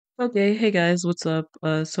Okay, hey guys, what's up?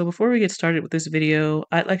 So before we get started with this video,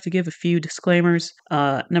 I'd like to give a few disclaimers.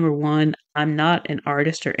 Number one, I'm not an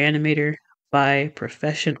artist or animator by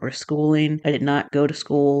profession or schooling. I did not go to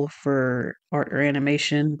school for art or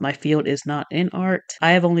animation. My field is not in art.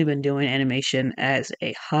 I have only been doing animation as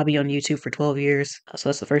a hobby on YouTube for 12 years. So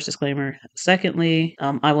that's the first disclaimer. Secondly,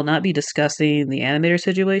 I will not be discussing the animator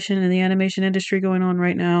situation in the animation industry going on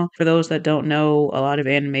right now. For those that don't know, a lot of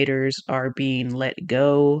animators are being let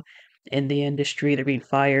go in the industry. They're being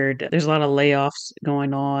fired. There's a lot of layoffs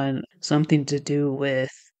going on, something to do with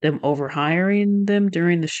them overhiring them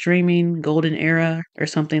during the streaming golden era or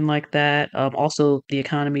something like that. Also, the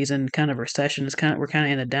economy's in kind of recession. We're kind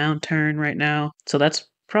of in a downturn right now, so that's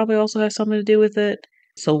probably also has something to do with it.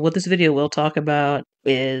 So, what this video will talk about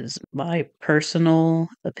is my personal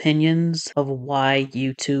opinions of why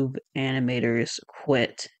YouTube animators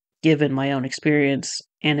quit, given my own experience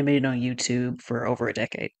animating on YouTube for over a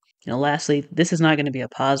decade. Lastly, this is not going to be a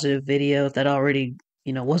positive video if that already,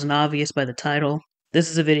 wasn't obvious by the title. This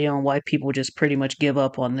is a video on why people just pretty much give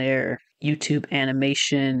up on their YouTube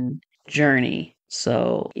animation journey.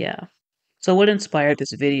 So, yeah. So what inspired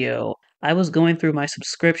this video? I was going through my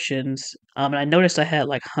subscriptions, and I noticed I had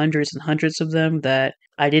like hundreds and hundreds of them that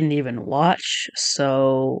I didn't even watch.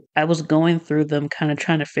 So I was going through them, kind of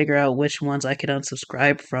trying to figure out which ones I could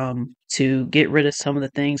unsubscribe from to get rid of some of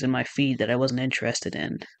the things in my feed that I wasn't interested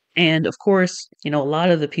in. And of course, a lot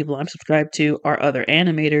of the people I'm subscribed to are other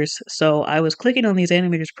animators. So I was clicking on these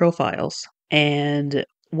animators' profiles, and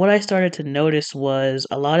what I started to notice was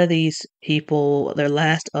a lot of these people, their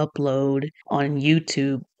last upload on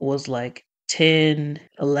YouTube was like 10,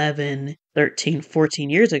 11, 13, 14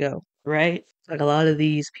 years ago, right? Like a lot of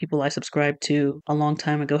these people I subscribed to a long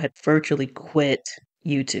time ago had virtually quit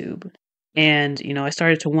YouTube. And, I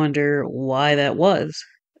started to wonder why that was.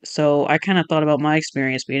 So I kind of thought about my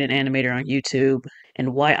experience being an animator on YouTube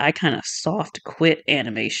and why I kind of soft quit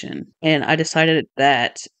animation. And I decided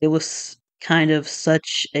that it was kind of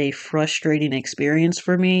such a frustrating experience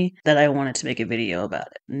for me that I wanted to make a video about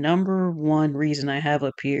it. Number one reason I have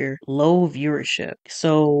up here, low viewership.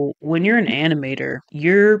 So when you're an animator,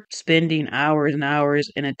 you're spending hours and hours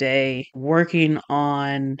in a day working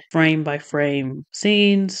on frame by frame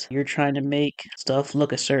scenes. You're trying to make stuff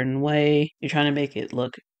look a certain way. You're trying to make it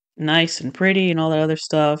look nice and pretty and all that other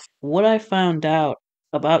stuff. What I found out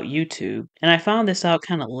about YouTube, and I found this out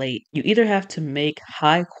kind of late. You either have to make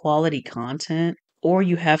high quality content or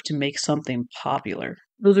you have to make something popular.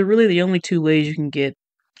 Those are really the only two ways you can get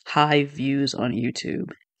high views on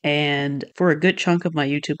YouTube. And for a good chunk of my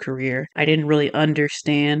YouTube career, I didn't really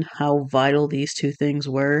understand how vital these two things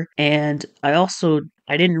were. And I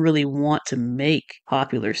didn't really want to make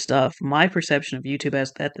popular stuff. My perception of YouTube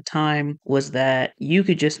at the time was that you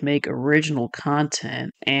could just make original content,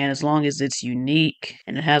 and as long as it's unique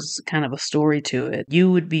and it has kind of a story to it,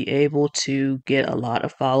 you would be able to get a lot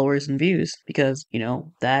of followers and views because,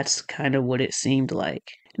 that's kind of what it seemed like.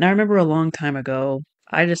 And I remember a long time ago,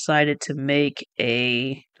 I decided to make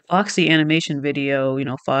a Foxy animation video,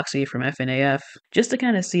 Foxy from FNAF, just to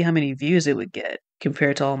kind of see how many views it would get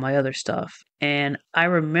compared to all my other stuff. And I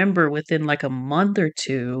remember within like a month or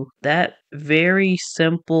two, that very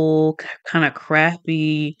simple, kind of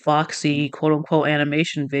crappy Foxy quote unquote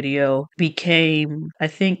animation video became, I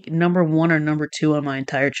think, number one or number two on my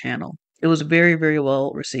entire channel. It was very, very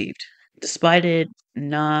well received. Despite it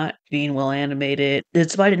not being well animated,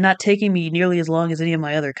 despite it not taking me nearly as long as any of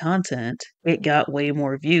my other content, it got way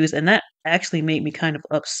more views. And that actually made me kind of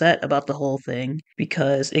upset about the whole thing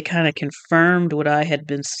because it kind of confirmed what I had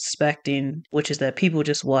been suspecting, which is that people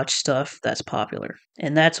just watch stuff that's popular.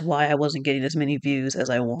 And that's why I wasn't getting as many views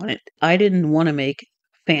as I wanted. I didn't want to make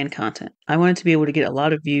fan content. I wanted to be able to get a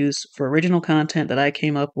lot of views for original content that I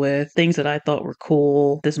came up with, things that I thought were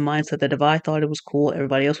cool, this mindset that if I thought it was cool,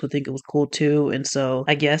 everybody else would think it was cool too. And so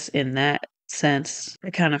I guess in that sense,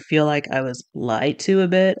 I kind of feel like I was lied to a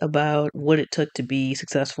bit about what it took to be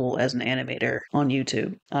successful as an animator on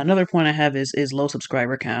YouTube. Another point I have is low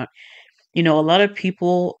subscriber count. A lot of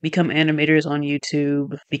people become animators on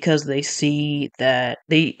YouTube because they see that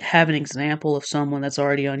they have an example of someone that's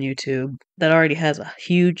already on YouTube that already has a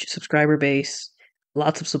huge subscriber base,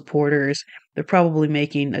 lots of supporters. They're probably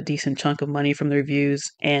making a decent chunk of money from their views,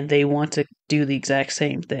 and they want to do the exact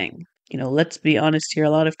same thing. Let's be honest here. A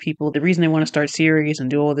lot of people, the reason they want to start series and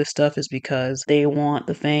do all this stuff is because they want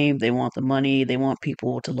the fame, they want the money, they want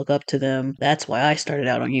people to look up to them. That's why I started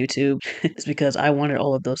out on YouTube. It's because I wanted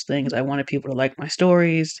all of those things. I wanted people to like my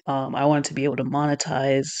stories. I wanted to be able to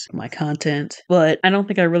monetize my content. But I don't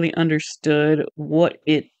think I really understood what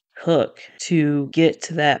it took to get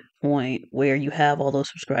to that point where you have all those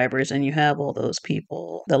subscribers and you have all those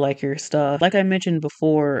people that like your stuff. Like I mentioned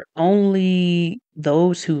before, only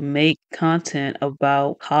those who make content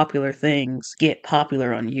about popular things get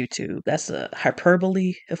popular on YouTube. That's a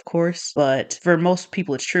hyperbole, of course, but for most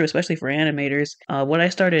people it's true, especially for animators. What I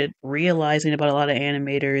started realizing about a lot of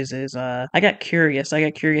animators is I got curious. I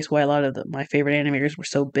got curious why a lot of my favorite animators were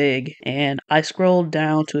so big, and I scrolled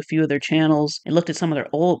down to a few of their channels and looked at some of their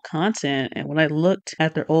old content. And when I looked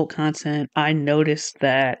at their old content, I noticed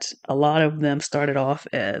that a lot of them started off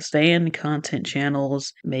as fan content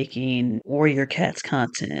channels making Warrior Cats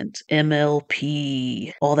content,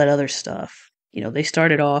 MLP, all that other stuff. They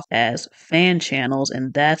started off as fan channels,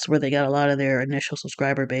 and that's where they got a lot of their initial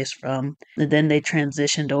subscriber base from. And then they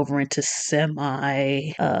transitioned over into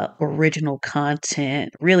semi original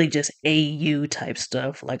content, really just AU type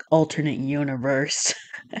stuff like alternate universe.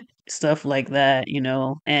 Stuff like that.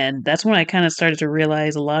 And that's when I kind of started to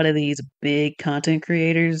realize a lot of these big content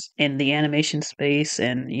creators in the animation space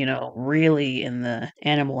and, really in the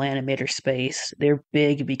animal animator space, they're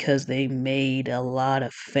big because they made a lot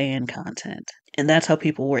of fan content. And that's how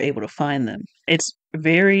people were able to find them. It's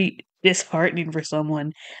very disheartening for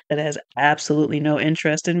someone that has absolutely no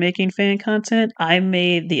interest in making fan content. I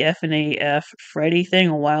made the FNAF Freddy thing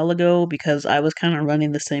a while ago because I was kind of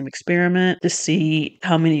running the same experiment to see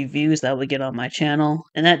how many views that would get on my channel,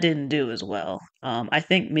 and that didn't do as well. I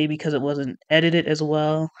think maybe because it wasn't edited as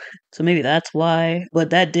well, so maybe that's why. But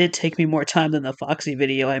that did take me more time than the Foxy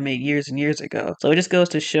video I made years and years ago. So it just goes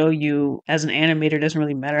to show you, as an animator, it doesn't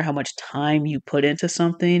really matter how much time you put into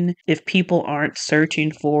something. If people aren't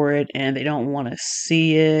searching for it and they don't want to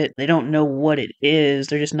see it, they don't know what it is,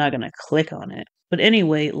 they're just not going to click on it. But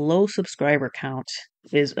anyway, low subscriber count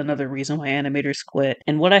is another reason why animators quit.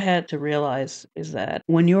 And what I had to realize is that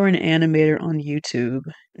when you're an animator on YouTube,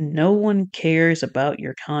 no one cares about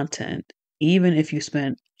your content, even if you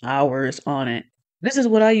spend hours on it. This is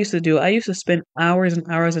what I used to do. I used to spend hours and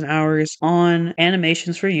hours and hours on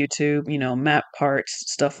animations for YouTube, map parts,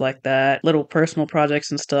 stuff like that, little personal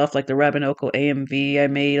projects and stuff like the Rabinoko AMV I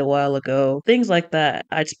made a while ago, things like that.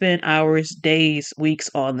 I'd spend hours, days, weeks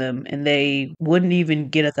on them, and they wouldn't even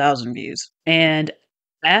get 1,000 views. And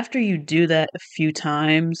after you do that a few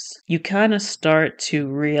times, you kind of start to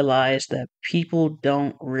realize that people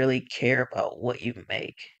don't really care about what you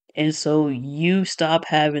make. And so you stop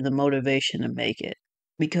having the motivation to make it.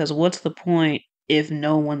 Because what's the point if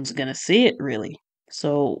no one's going to see it really?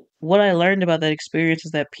 So, what I learned about that experience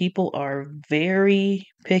is that people are very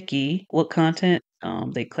picky what content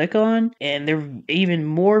they click on, and they're even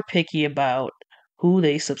more picky about who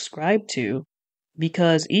they subscribe to,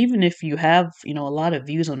 because even if you have, a lot of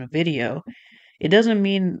views on a video, it doesn't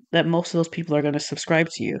mean that most of those people are going to subscribe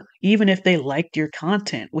to you, even if they liked your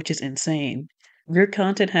content, which is insane. Your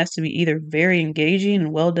content has to be either very engaging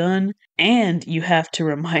and well done, and you have to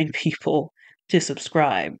remind people to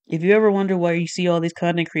subscribe. If you ever wonder why you see all these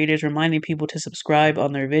content creators reminding people to subscribe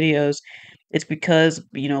on their videos, it's because,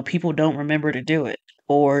 people don't remember to do it,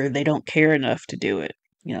 or they don't care enough to do it.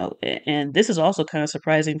 And this is also kind of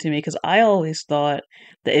surprising to me because I always thought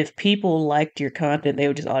that if people liked your content, they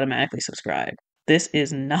would just automatically subscribe. This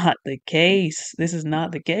is not the case. This is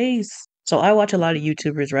not the case. So I watch a lot of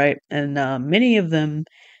YouTubers, right? And many of them,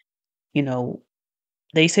 you know,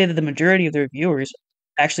 they say that the majority of their viewers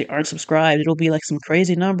actually aren't subscribed. It'll be like some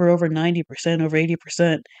crazy number, over 90%, over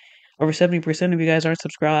 80%, over 70% of you guys aren't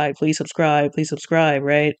subscribed. Please subscribe,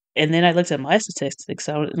 right? And then I looked at my statistics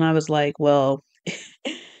and I was like, well,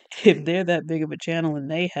 if they're that big of a channel and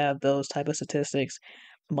they have those type of statistics,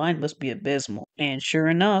 mine must be abysmal. And sure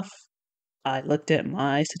enough, I looked at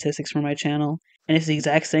my statistics for my channel, and it's the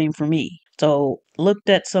exact same for me. So, looked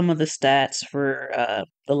at some of the stats for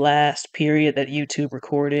the last period that YouTube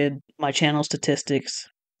recorded my channel statistics.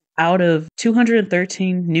 Out of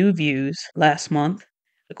 213 new views last month,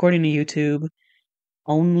 according to YouTube,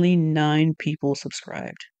 only 9 people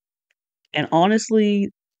subscribed. And honestly,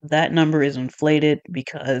 that number is inflated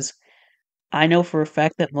because I know for a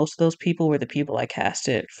fact that most of those people were the people I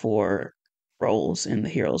casted for roles in the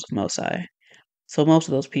Heroes of Mosai. So most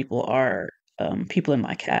of those people are people in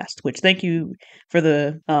my cast, which thank you for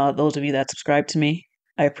the those of you that subscribe to me.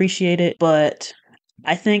 I appreciate it, but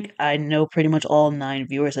I think I know pretty much all 9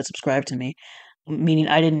 viewers that subscribe to me, meaning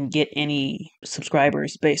I didn't get any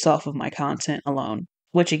subscribers based off of my content alone.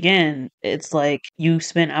 Which again, it's like you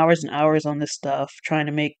spend hours and hours on this stuff trying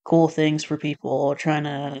to make cool things for people, trying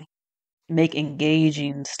to make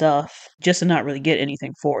engaging stuff just to not really get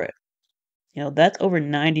anything for it. That's over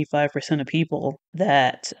 95% of people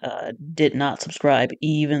that did not subscribe,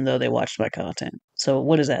 even though they watched my content. So,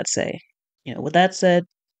 what does that say? With that said,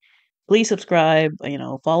 please subscribe,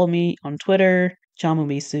 follow me on Twitter,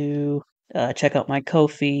 ChamuMisu. Check out my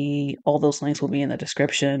Ko-fi. All those links will be in the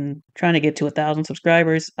description. Trying to get to 1,000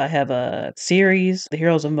 subscribers. I have a series, The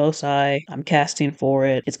Heroes of Mosai. I'm casting for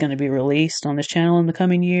it. It's going to be released on this channel in the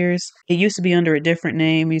coming years. It used to be under a different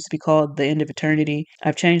name. It used to be called The End of Eternity.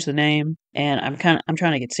 I've changed the name, and I'm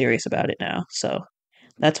trying to get serious about it now. So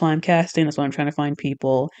that's why I'm casting. That's why I'm trying to find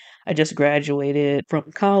people. I just graduated from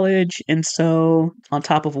college, and so on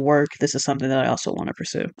top of work, this is something that I also want to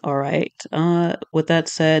pursue. All right. With that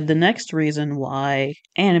said, the next reason why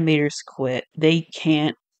animators quit, they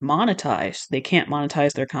can't monetize. They can't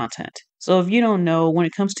monetize their content. So if you don't know, when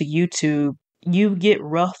it comes to YouTube, you get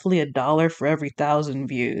roughly $1 for every 1,000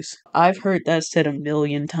 views. I've heard that said a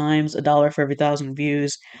million times, $1 for every 1,000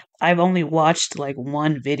 views. I've only watched like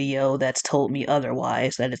one video that's told me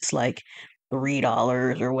otherwise, that it's like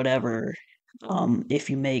 $3 or whatever.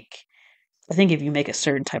 If you make, I think if you make a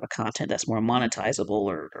certain type of content that's more monetizable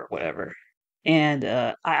or whatever. And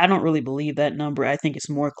I don't really believe that number. I think it's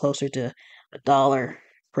more closer to $1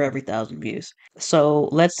 for every 1,000 views. So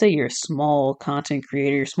let's say you're a small content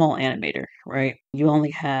creator, you're a small animator, right? You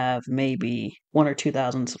only have maybe 1 or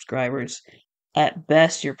 2,000 subscribers. At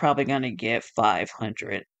best, you're probably going to get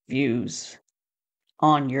 500 views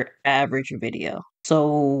on your average video.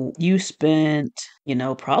 So you spent,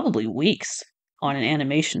 probably weeks on an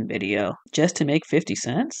animation video just to make 50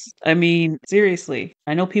 cents? I mean, seriously,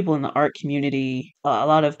 I know people in the art community, a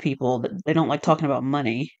lot of people, they don't like talking about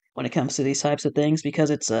money when it comes to these types of things because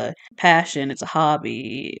it's a passion, it's a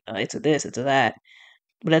hobby, it's a this, it's a that.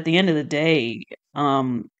 But at the end of the day,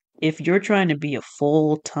 um, if you're trying to be a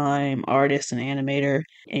full-time artist and animator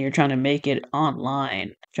and you're trying to make it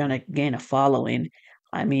online, trying to gain a following,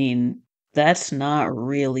 I mean, that's not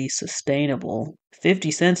really sustainable.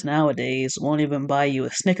 50 cents nowadays won't even buy you a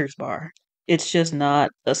Snickers bar. It's just not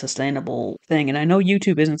a sustainable thing. And I know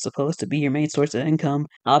YouTube isn't supposed to be your main source of income.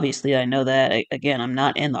 Obviously, I know that. Again, I'm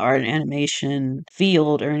not in the art and animation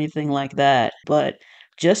field or anything like that. But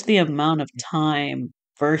just the amount of time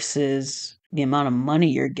versus the amount of money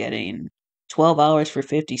you're getting. 12 hours for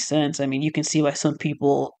 50 cents. I mean, you can see why some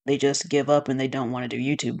people they just give up and they don't want to do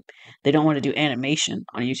YouTube. They don't want to do animation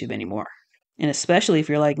on YouTube anymore. And especially if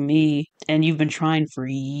you're like me and you've been trying for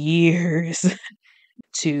years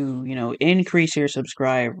to, increase your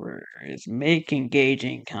subscribers, make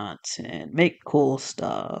engaging content, make cool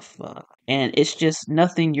stuff, and it's just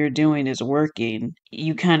nothing you're doing is working,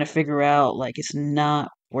 you kind of figure out like it's not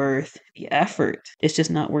worth the effort. It's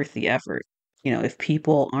just not worth the effort, if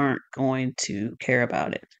people aren't going to care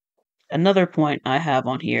about it. Another point I have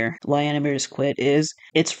on here, why animators quit, is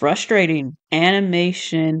it's frustrating.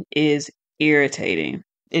 Animation is irritating.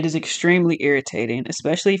 It is extremely irritating,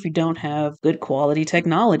 especially if you don't have good quality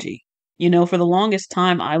technology. For the longest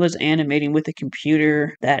time, I was animating with a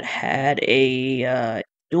computer that had a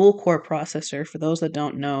dual core processor. For those that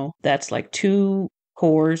don't know, that's like two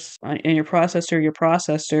cores in your processor. Your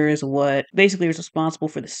processor is what basically is responsible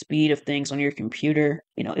for the speed of things on your computer.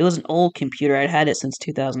 It was an old computer. I'd had it since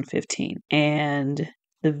 2015. And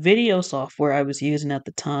the video software I was using at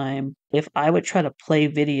the time, if I would try to play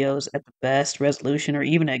videos at the best resolution or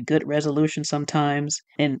even at good resolution sometimes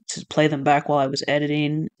and to play them back while I was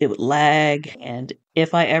editing, it would lag. And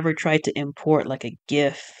if I ever tried to import like a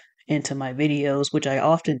GIF into my videos, which I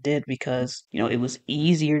often did because, it was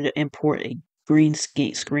easier to import a green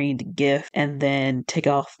screen to GIF and then take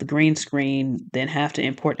off the green screen, then have to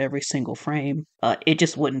import every single frame. It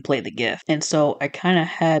just wouldn't play the GIF. And so I kind of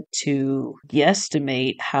had to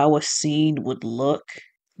guesstimate how a scene would look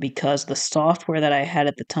because the software that I had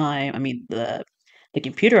at the time, I mean, the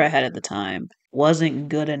computer I had at the time wasn't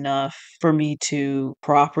good enough for me to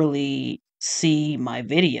properly see my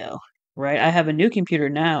video. Right? I have a new computer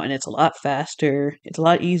now and it's a lot faster. It's a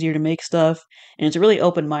lot easier to make stuff. And it's really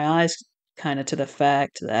opened my eyes kind of to the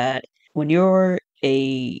fact that when you're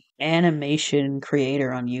a animation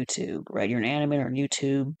creator on YouTube, right? You're an animator on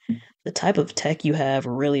YouTube, the type of tech you have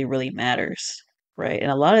really, really matters. Right.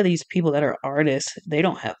 And a lot of these people that are artists, they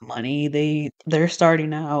don't have money. They're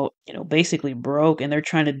starting out, basically broke and they're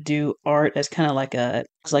trying to do art as kind of like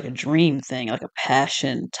it's like a dream thing, like a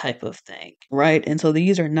passion type of thing. Right. And so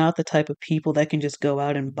these are not the type of people that can just go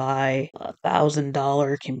out and buy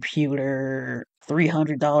 $1,000 computer,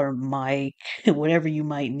 $300 mic, whatever you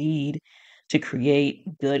might need to create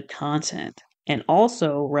good content. And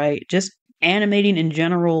also, right, just animating in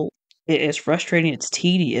general is frustrating. It's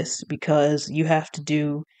tedious because you have to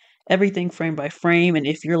do everything frame by frame. And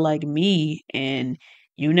if you're like me and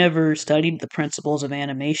you never studied the principles of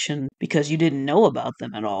animation because you didn't know about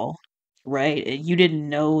them at all, right? You didn't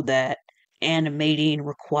know that animating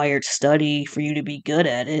required study for you to be good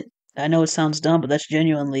at it. I know it sounds dumb, but that's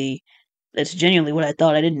genuinely what I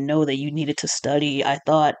thought. I didn't know that you needed to study. I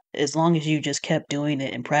thought as long as you just kept doing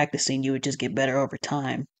it and practicing, you would just get better over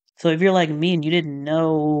time. So if you're like me and you didn't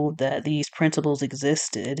know that these principles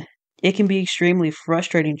existed, it can be extremely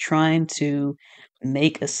frustrating trying to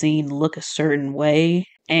make a scene look a certain way,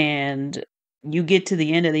 and you get to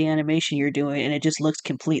the end of the animation you're doing and it just looks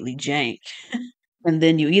completely jank. And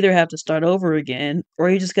then you either have to start over again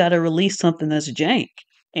or you just got to release something that's jank.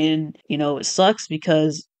 And, it sucks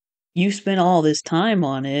because you spent all this time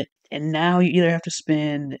on it and now you either have to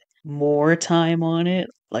spend more time on it,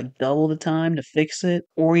 like double the time to fix it,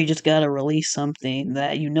 or you just got to release something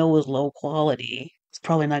that you know is low quality. It's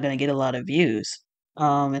probably not going to get a lot of views.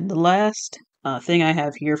 And the last thing I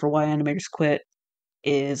have here for why animators quit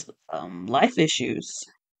is life issues.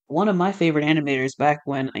 One of my favorite animators back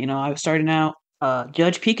when I was starting out,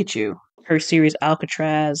 Judge Pikachu. Her series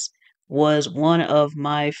Alcatraz was one of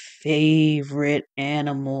my favorite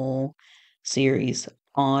animal series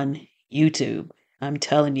on YouTube. I'm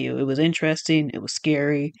telling you, it was interesting, it was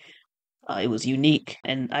scary, it was unique.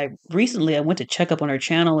 And I went to check up on her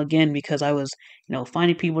channel again because I was,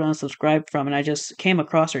 finding people to unsubscribe from, and I just came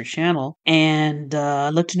across her channel and I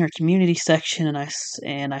looked in her community section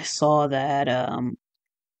and I saw that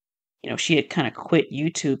she had kind of quit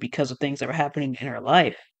YouTube because of things that were happening in her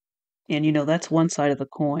life. And that's one side of the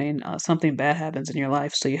coin. Something bad happens in your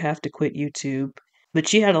life, so you have to quit YouTube. But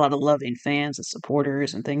she had a lot of loving fans and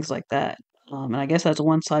supporters and things like that. And I guess that's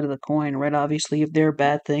one side of the coin, right? Obviously, if there are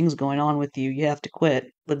bad things going on with you, you have to quit.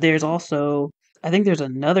 But there's also, I think there's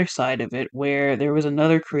another side of it where there was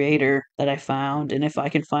another creator that I found. And if I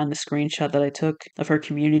can find the screenshot that I took of her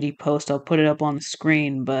community post, I'll put it up on the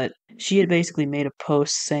screen. But she had basically made a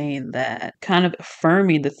post saying that, kind of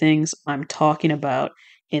affirming the things I'm talking about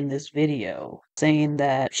in this video, saying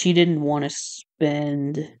that she didn't want to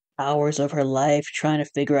spend hours of her life trying to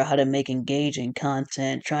figure out how to make engaging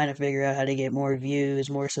content, trying to figure out how to get more views,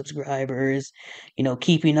 more subscribers,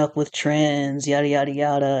 keeping up with trends, yada, yada,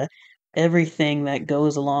 yada. Everything that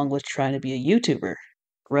goes along with trying to be a YouTuber,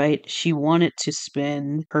 right? She wanted to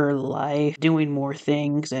spend her life doing more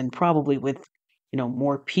things and probably with,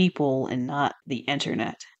 more people and not the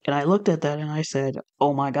internet. And I looked at that and I said,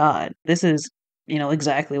 oh my God, this is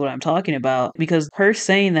exactly what I'm talking about, because her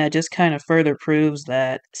saying that just kind of further proves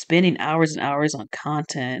that spending hours and hours on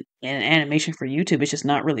content and animation for YouTube is just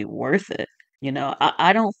not really worth it.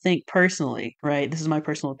 I don't think personally, right? This is my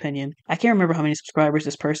personal opinion. I can't remember how many subscribers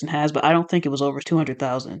this person has, but I don't think it was over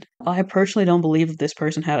 200,000. I personally don't believe that this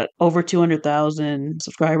person had over 200,000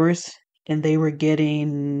 subscribers and they were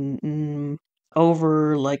getting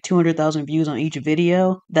over like 200,000 views on each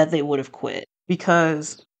video, that they would have quit.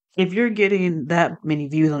 Because if you're getting that many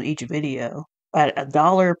views on each video at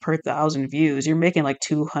 $1 per 1,000 views, you're making like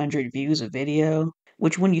 200 views a video,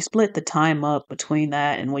 which when you split the time up between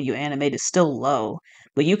that and what you animate is still low,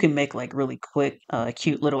 but you can make like really quick,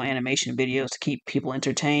 cute little animation videos to keep people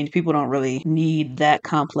entertained. People don't really need that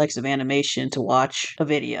complex of animation to watch a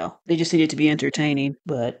video. They just need it to be entertaining.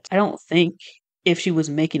 But I don't think if she was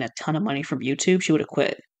making a ton of money from YouTube, she would have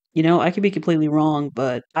quit. I could be completely wrong,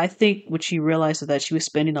 but I think what she realized is that she was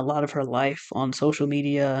spending a lot of her life on social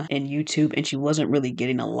media and YouTube, and she wasn't really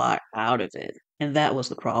getting a lot out of it. And that was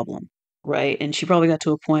the problem, right? And she probably got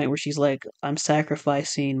to a point where she's like, I'm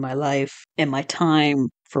sacrificing my life and my time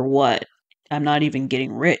for what? I'm not even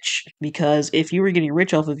getting rich. Because if you were getting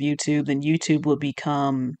rich off of YouTube, then YouTube would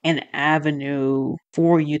become an avenue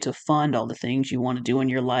for you to fund all the things you want to do in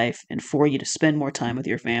your life and for you to spend more time with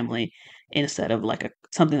your family instead of like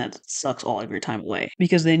something that sucks all of your time away.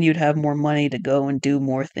 Because then you'd have more money to go and do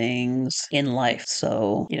more things in life.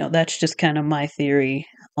 So, that's just kind of my theory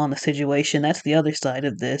on the situation. That's the other side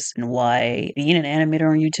of this and why being an animator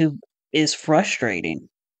on YouTube is frustrating.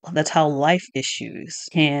 That's how life issues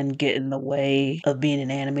can get in the way of being an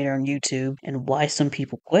animator on YouTube and why some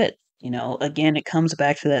people quit. Again, it comes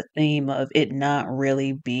back to that theme of it not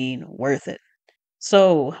really being worth it.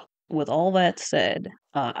 So, with all that said,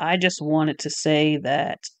 I just wanted to say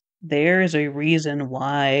that there's a reason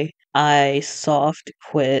why I soft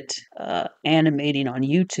quit animating on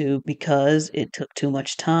YouTube, because it took too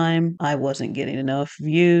much time. I wasn't getting enough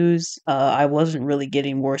views. I wasn't really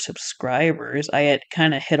getting more subscribers. I had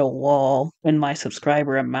kind of hit a wall in my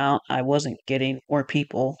subscriber amount. I wasn't getting more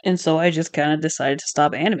people. And so I just kind of decided to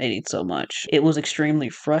stop animating so much. It was extremely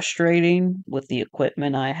frustrating with the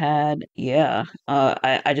equipment I had. Yeah,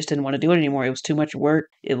 I just didn't want to do it anymore. It was too much work.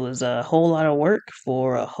 It was a whole lot of work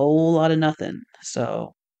for a whole lot of nothing.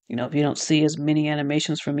 So, If you don't see as many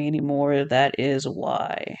animations from me anymore, that is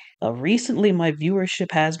why. Recently, my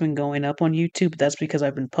viewership has been going up on YouTube. That's because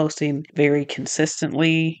I've been posting very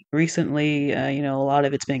consistently. Recently, a lot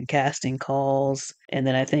of it's been casting calls. And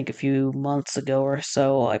then I think a few months ago or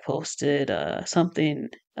so, I posted something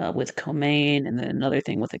with Comaine and then another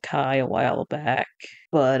thing with Akai a while back.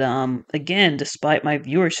 But again, despite my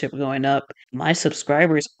viewership going up, my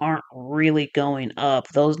subscribers aren't really going up.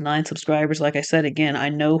 Those 9 subscribers, like I said again, I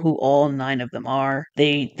know who all 9 of them are.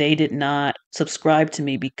 They did not subscribe to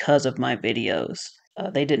me because of my videos.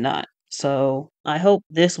 They did not. So I hope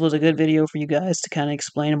this was a good video for you guys to kind of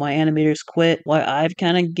explain why Animators Quit, why I've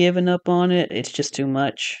kind of given up on it. It's just too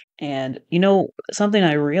much. And something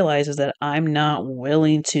I realize is that I'm not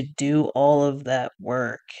willing to do all of that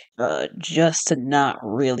work just to not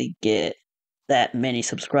really get that many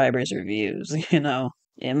subscribers or views,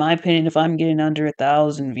 In my opinion, if I'm getting under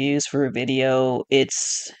 1,000 views for a video, it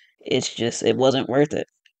wasn't worth it.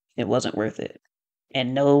 It wasn't worth it.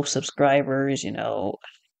 And no subscribers,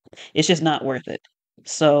 it's just not worth it.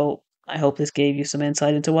 So I hope this gave you some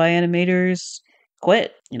insight into why animators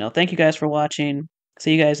quit. Thank you guys for watching.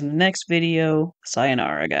 See you guys in the next video.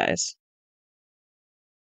 Sayonara, guys.